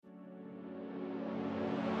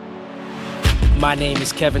My name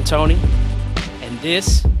is Kevin Tony, and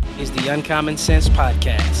this is the Uncommon Sense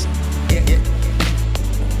Podcast.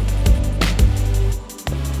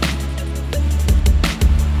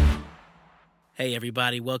 Hey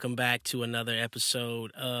everybody, welcome back to another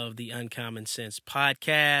episode of the Uncommon Sense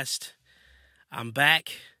Podcast. I'm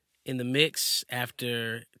back in the mix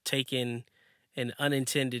after taking an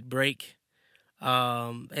unintended break,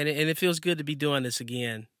 and it feels good to be doing this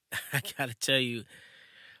again. I gotta tell you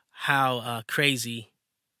how crazy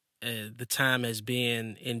the time has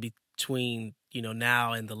been in between,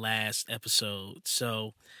 now and the last episode.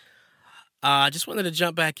 So I just wanted to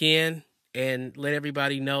jump back in and let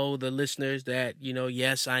everybody know, the listeners, that,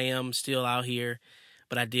 yes, I am still out here,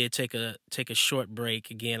 but I did take a short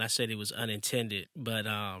break. Again, I said it was unintended, but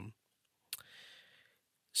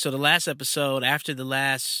so the last episode, after the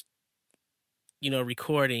last,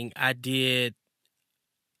 recording, I did,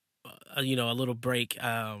 a little break.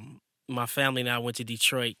 My family and I went to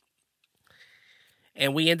Detroit,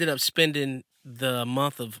 and we ended up spending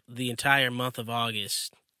the entire month of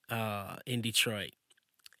August in Detroit.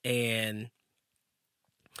 And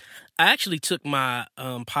I actually took my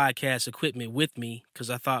podcast equipment with me because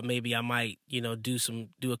I thought maybe I might,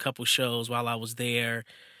 do a couple shows while I was there.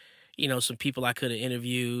 Some people I could have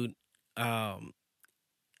interviewed while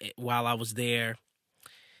I was there.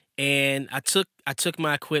 And I took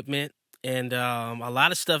my equipment, and a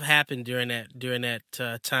lot of stuff happened during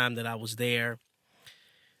that time that I was there.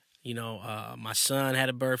 My son had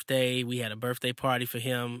a birthday. We had a birthday party for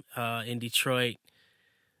him in Detroit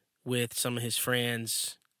with some of his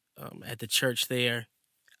friends at the church there.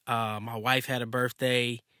 My wife had a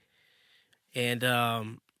birthday, and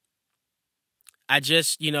I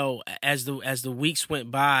just, as the weeks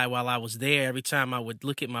went by while I was there, every time I would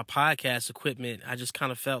look at my podcast equipment, I just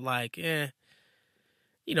kind of felt like,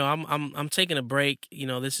 I'm taking a break.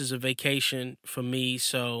 This is a vacation for me,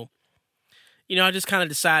 so I just kind of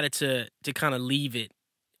decided to kind of leave it,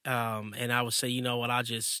 and I would say, I'll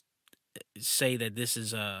just say that this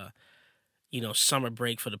is a summer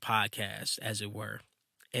break for the podcast, as it were,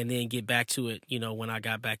 and then get back to it, when I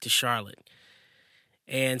got back to Charlotte.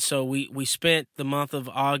 And so we spent the month of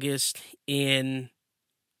August in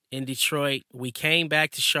Detroit. We came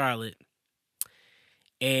back to Charlotte,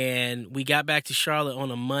 and we got back to Charlotte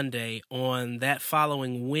on a Monday. On that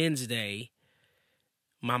following Wednesday,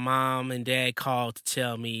 my mom and dad called to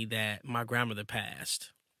tell me that my grandmother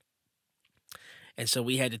passed. And so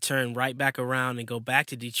we had to turn right back around and go back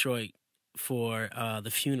to Detroit for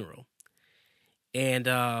the funeral. And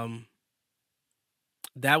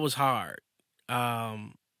that was hard.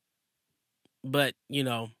 But,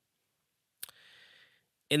 in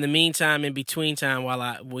the meantime, in between time, while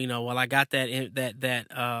I got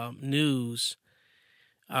that news,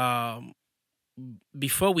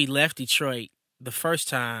 before we left Detroit the first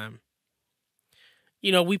time,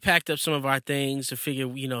 we packed up some of our things to figure,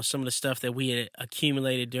 some of the stuff that we had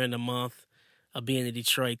accumulated during the month of being in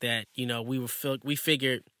Detroit that, we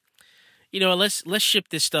figured, let's ship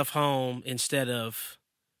this stuff home instead of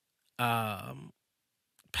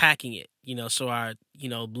packing it, so our,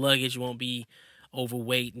 luggage won't be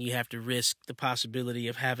overweight and you have to risk the possibility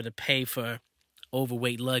of having to pay for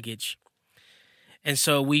overweight luggage. And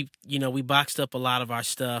so we boxed up a lot of our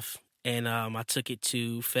stuff, and I took it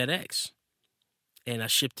to FedEx, and I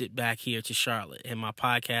shipped it back here to Charlotte. And my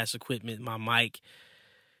podcast equipment, my mic,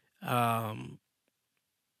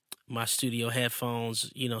 my studio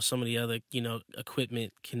headphones, some of the other,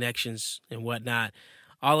 equipment connections and whatnot,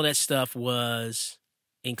 all of that stuff was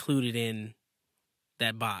included in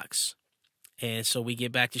that box. And so we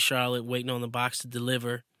get back to Charlotte waiting on the box to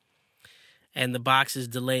deliver, and the box is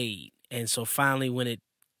delayed. And so finally when it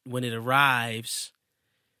arrives,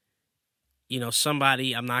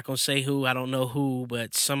 somebody, I'm not going to say who, I don't know who,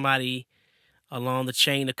 but somebody along the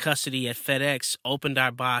chain of custody at FedEx opened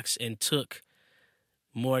our box and took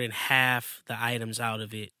more than half the items out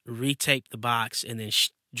of it, retaped the box, and then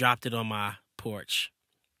dropped it on my porch.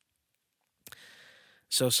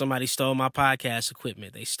 So somebody stole my podcast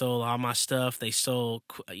equipment. They stole all my stuff. They stole,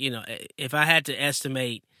 if I had to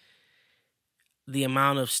estimate the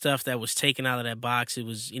amount of stuff that was taken out of that box, it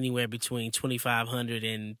was anywhere between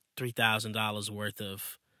 $2,500 and $3,000 worth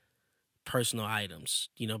of personal items,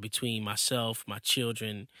 between myself, my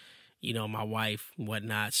children, my wife, and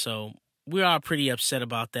whatnot. So we're all pretty upset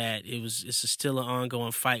about that. It's still an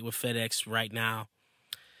ongoing fight with FedEx right now.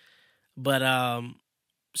 But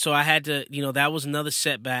so I had to, that was another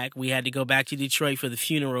setback. We had to go back to Detroit for the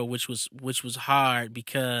funeral, which was hard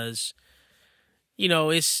because,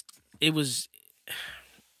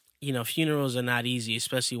 funerals are not easy,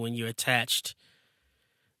 especially when you're attached,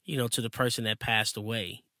 to the person that passed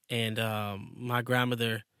away. And my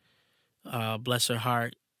grandmother, bless her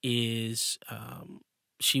heart,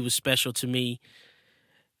 she was special to me.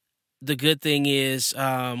 The good thing is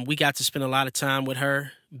we got to spend a lot of time with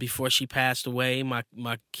her before she passed away. My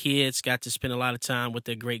kids got to spend a lot of time with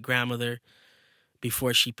their great grandmother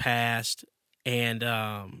before she passed, and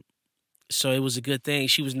so it was a good thing.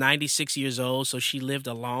 She was 96 years old, so she lived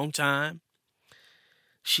a long time.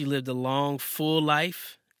 She lived a long, full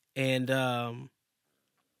life, and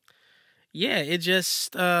yeah, it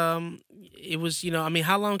just it was, I mean,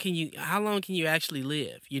 how long can you actually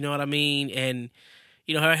live? You know what I mean? And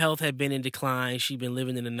her health had been in decline. She'd been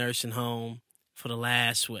living in a nursing home for the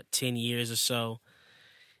last 10 years or so.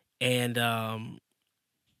 And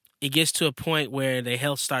it gets to a point where the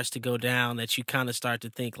health starts to go down that you kind of start to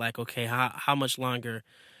think like, okay, how much longer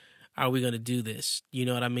are we going to do this? You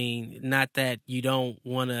know what I mean? Not that you don't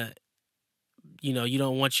want to, you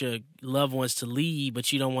don't want your loved ones to leave,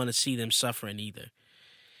 but you don't want to see them suffering either.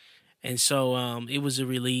 And so it was a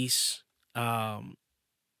release,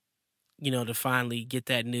 to finally get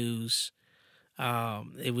that news.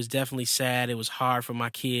 It was definitely sad. It was hard for my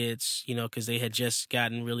kids, because they had just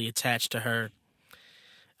gotten really attached to her.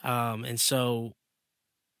 And so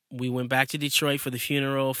we went back to Detroit for the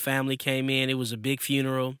funeral. Family came in. It was a big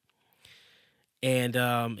funeral. And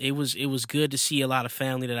it was good to see a lot of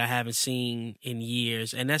family that I haven't seen in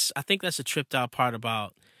years. And I think that's a tripped out part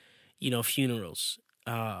about, funerals.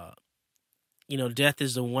 Death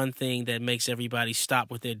is the one thing that makes everybody stop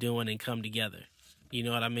what they're doing and come together. You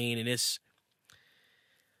know what I mean? And it's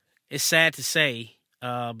sad to say,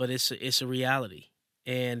 but it's a reality.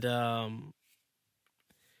 And I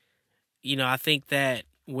think that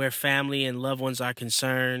where family and loved ones are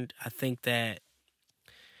concerned, I think that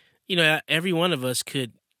every one of us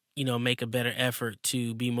could make a better effort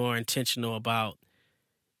to be more intentional about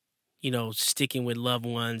sticking with loved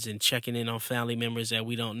ones and checking in on family members that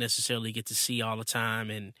we don't necessarily get to see all the time.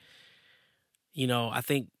 And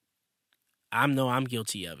I'm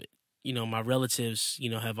guilty of it. My relatives,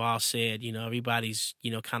 have all said, everybody's,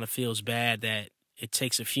 kind of feels bad that it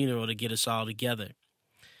takes a funeral to get us all together.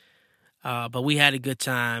 But we had a good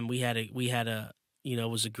time. We had a, it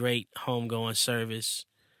was a great homegoing service,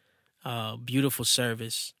 beautiful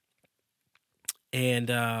service. And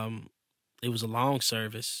it was a long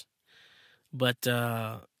service, but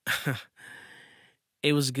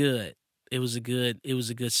it was good. It was a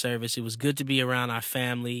good service. It was good to be around our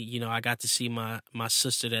family. I got to see my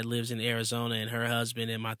sister that lives in Arizona and her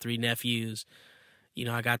husband and my 3 nephews.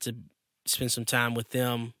 I got to spend some time with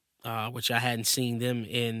them, which I hadn't seen them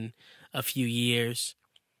in a few years.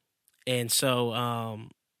 And so,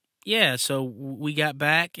 so we got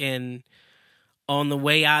back, and on the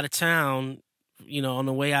way out of town,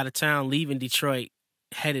 leaving Detroit,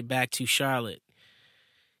 headed back to Charlotte,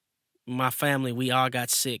 my family, we all got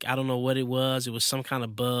sick. I don't know what it was. It was some kind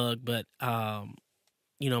of bug, but,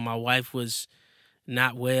 my wife was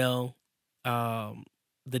not well.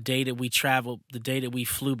 The day that we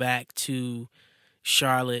flew back to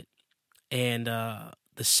Charlotte, and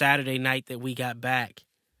the Saturday night that we got back,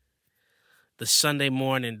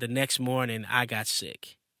 the next morning, I got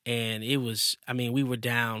sick. And it was, we were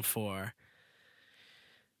down for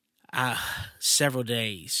several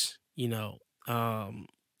days,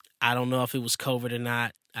 I don't know if it was COVID or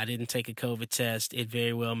not. I didn't take a COVID test. It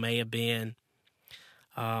very well may have been.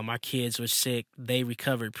 My kids were sick. They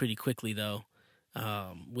recovered pretty quickly, though,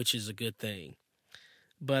 which is a good thing.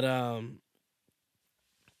 But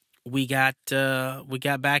we got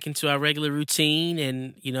back into our regular routine,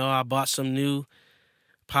 and I bought some new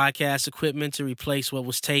podcast equipment to replace what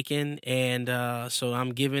was taken, and so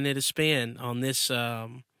I'm giving it a spin on this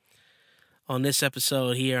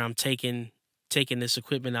episode here. I'm taking this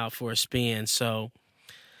equipment out for a spin. So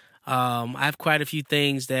I have quite a few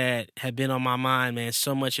things that have been on my mind, man.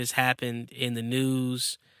 So much has happened in the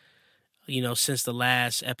news, since the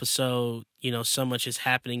last episode. So much is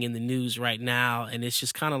happening in the news right now, and it's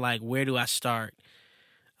just kind of like, where do I start?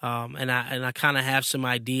 And I kind of have some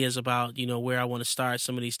ideas about, where I want to start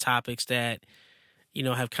some of these topics that,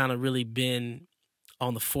 have kind of really been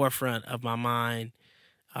on the forefront of my mind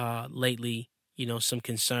lately. Some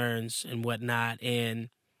concerns and whatnot. And,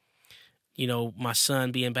 my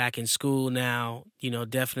son being back in school now,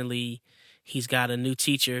 definitely he's got a new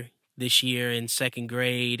teacher this year in 2nd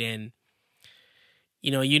grade. And,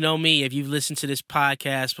 me, if you've listened to this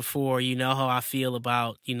podcast before, you know how I feel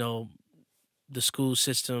about, the school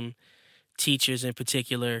system, teachers in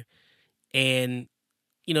particular, and,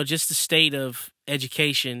 just the state of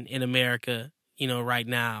education in America, right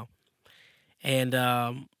now.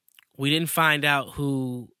 And we didn't find out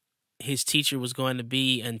who his teacher was going to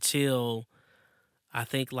be until I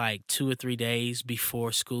think like 2 or 3 days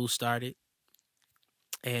before school started.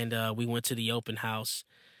 And we went to the open house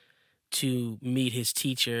to meet his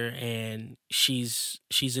teacher, and she's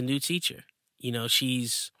a new teacher. You know, she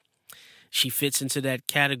fits into that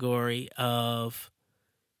category of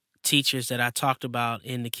teachers that I talked about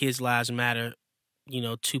in the Kids Lives Matter,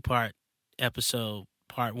 2-part episode,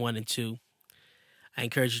 part 1 and 2. I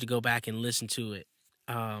encourage you to go back and listen to it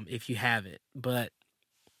if you haven't. But,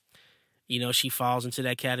 she falls into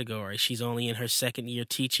that category. She's only in her second year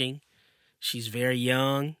teaching. She's very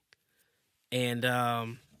young.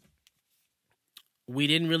 And we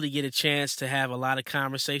didn't really get a chance to have a lot of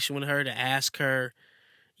conversation with her, to ask her,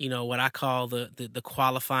 what I call the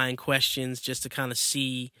qualifying questions, just to kind of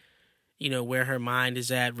see, where her mind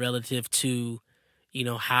is at relative to,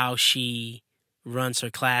 how she runs her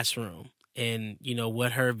classroom, and,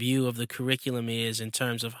 what her view of the curriculum is in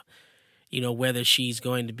terms of, whether she's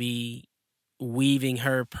going to be weaving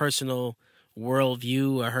her personal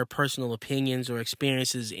worldview or her personal opinions or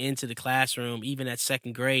experiences into the classroom, even at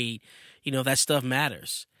second grade. That stuff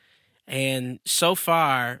matters. And so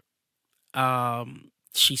far,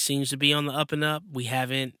 she seems to be on the up and up. We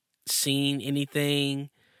haven't seen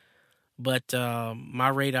anything, but my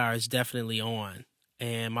radar is definitely on.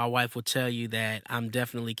 And my wife will tell you that I'm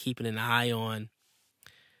definitely keeping an eye on,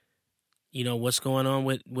 what's going on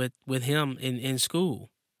with him in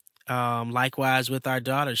school. Likewise with our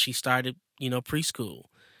daughter, she started, preschool.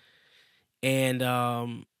 And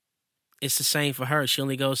it's the same for her. She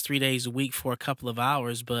only goes 3 days a week for a couple of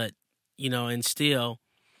hours, but, and still,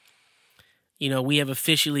 we have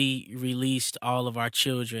officially released all of our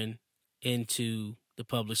children into the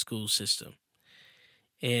public school system.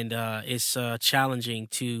 And it's challenging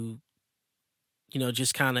to,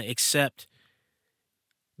 just kind of accept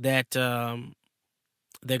that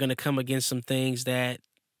they're going to come against some things that,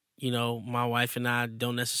 my wife and I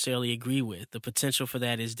don't necessarily agree with. The potential for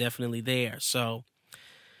that is definitely there. So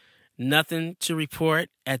nothing to report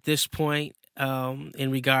at this point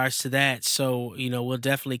in regards to that. So, we'll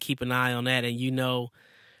definitely keep an eye on that. And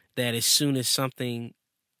that as soon as something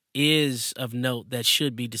is of note that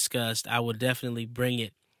should be discussed, I will definitely bring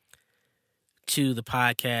it to the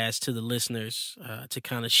podcast, to the listeners, to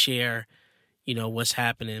kind of share, what's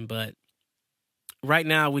happening. But right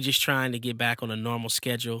now, we're just trying to get back on a normal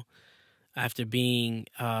schedule after being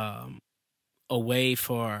away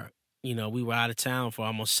for, we were out of town for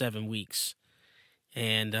almost 7 weeks.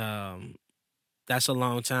 And that's a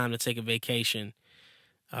long time to take a vacation.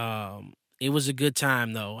 It was a good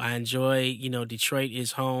time, though. I enjoy, Detroit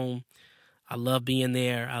is home. I love being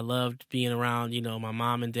there. I loved being around, my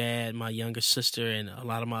mom and dad, my younger sister, and a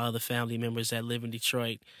lot of my other family members that live in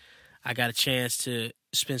Detroit. I got a chance to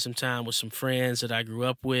spend some time with some friends that I grew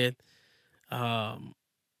up with.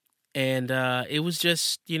 And it was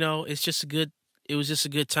just, it was just a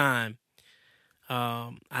good time.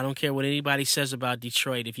 I don't care what anybody says about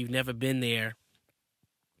Detroit. If you've never been there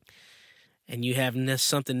and you have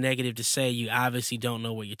something negative to say, you obviously don't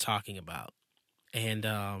know what you're talking about. And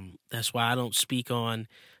that's why I don't speak on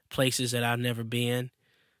places that I've never been.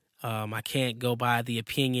 I can't go by the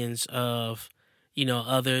opinions of,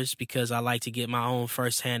 others, because I like to get my own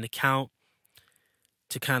firsthand account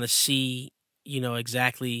to kind of see,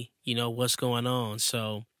 exactly, what's going on.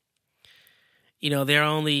 So, there are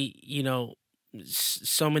only,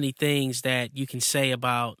 so many things that you can say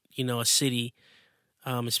about, a city,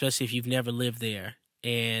 especially if you've never lived there.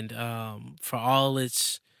 And for all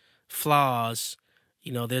its flaws,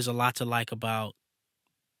 there's a lot to like about,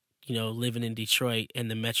 living in Detroit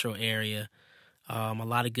and the metro area. A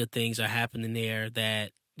lot of good things are happening there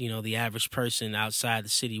that, the average person outside the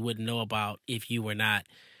city wouldn't know about if you were not,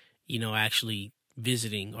 actually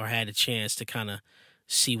visiting or had a chance to kind of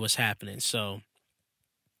see what's happening. So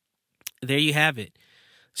there you have it.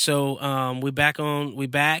 So we're back. I'm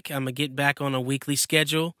going to get back on a weekly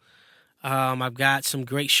schedule. I've got some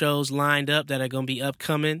great shows lined up that are going to be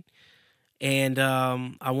upcoming. And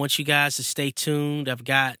I want you guys to stay tuned. I've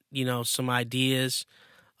got, some ideas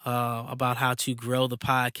about how to grow the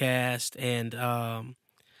podcast and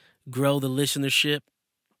grow the listenership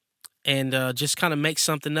and just kind of make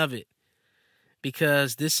something of it.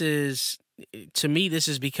 Because to me, this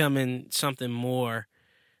is becoming something more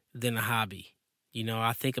than a hobby.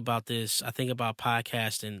 I think about this. I think about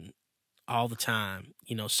podcasting all the time.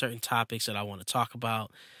 Certain topics that I want to talk about,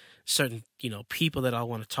 certain, people that I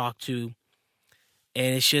want to talk to.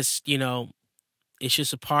 And it's just, it's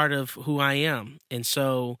just a part of who I am. And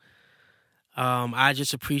so I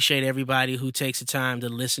just appreciate everybody who takes the time to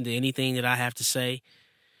listen to anything that I have to say.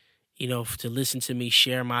 to listen to me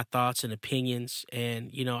share my thoughts and opinions.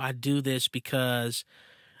 And, I do this because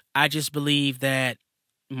I just believe that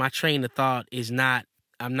my train of thought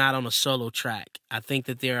I'm not on a solo track. I think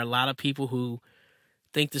that there are a lot of people who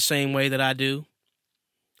think the same way that I do,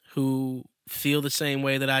 who feel the same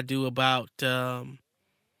way that I do about a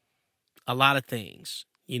lot of things,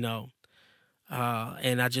 and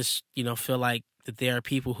I just, feel like that there are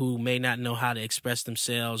people who may not know how to express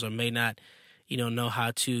themselves or may not, know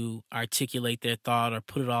how to articulate their thought or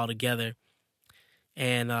put it all together.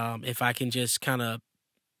 And if I can just kind of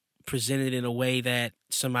present it in a way that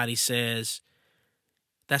somebody says,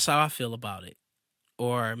 that's how I feel about it.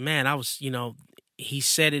 Or, man, he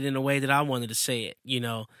said it in a way that I wanted to say it,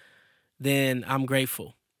 then I'm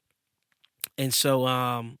grateful. And so,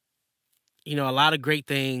 a lot of great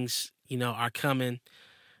things, are coming.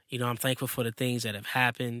 I'm thankful for the things that have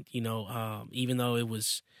happened, even though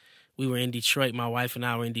we were in Detroit, my wife and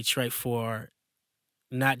I were in Detroit for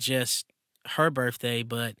not just her birthday,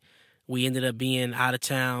 but we ended up being out of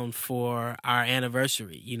town for our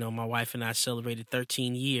anniversary. My wife and I celebrated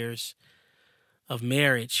 13 years of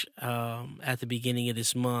marriage at the beginning of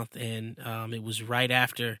this month. And it was right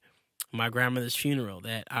after my grandmother's funeral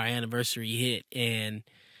that our anniversary hit. And,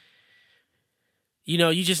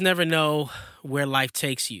 you just never know where life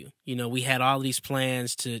takes you. We had all these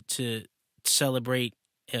plans to celebrate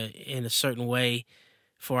in a certain way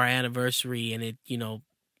for our anniversary. And it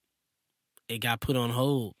got put on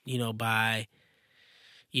hold, by,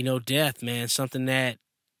 death, man, something that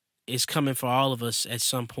is coming for all of us at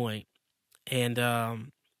some point. And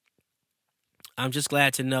I'm just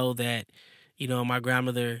glad to know that, my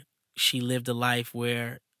grandmother, she lived a life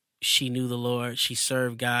where she knew the Lord. She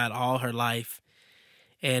served God all her life.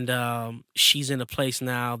 And she's in a place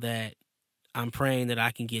now that I'm praying that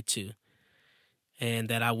I can get to and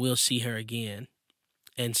that I will see her again.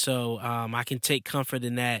 And so I can take comfort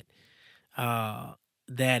in that.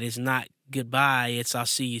 That is not goodbye, it's I'll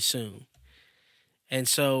see you soon. And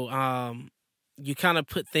so you kind of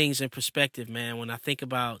put things in perspective, man. When I think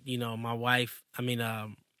about,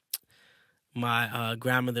 my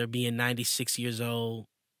grandmother being 96 years old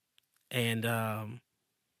and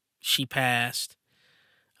she passed.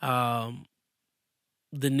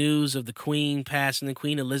 The news of the Queen passing, and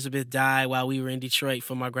Queen Elizabeth died while we were in Detroit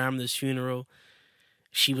for my grandmother's funeral.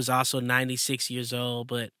 She was also 96 years old,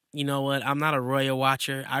 but you know what? I'm not a royal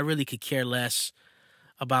watcher. I really could care less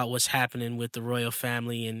about what's happening with the royal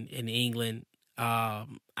family in England. I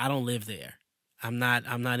don't live there. I'm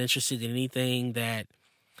not interested in anything that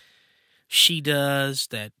she does,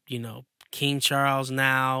 that, King Charles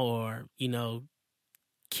now, or,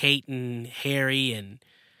 Kate and Harry and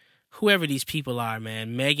whoever these people are,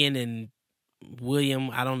 man. Meghan and William,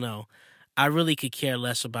 I don't know. I really could care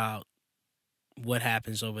less about what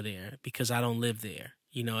happens over there because I don't live there.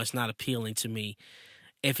 It's not appealing to me.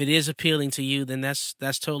 If it is appealing to you, then that's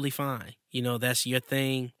totally fine. That's your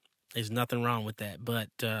thing. There's nothing wrong with that. But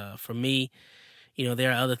for me,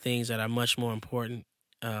 there are other things that are much more important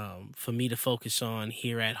for me to focus on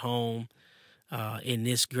here at home in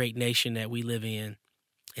this great nation that we live in.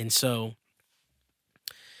 And so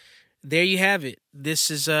there you have it. This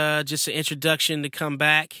is just an introduction to come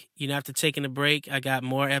back. After taking a break, I got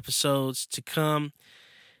more episodes to come.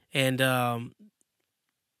 And I'm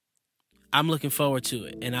looking forward to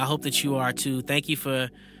it. And I hope that you are too. Thank you for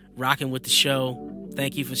rocking with the show.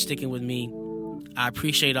 Thank you for sticking with me. I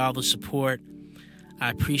appreciate all the support. I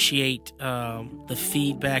appreciate the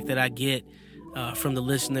feedback that I get from the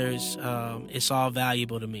listeners. It's all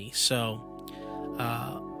valuable to me. So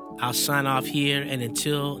I'll sign off here. And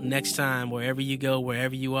until next time, wherever you go,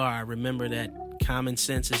 wherever you are, remember that common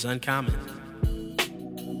sense is uncommon.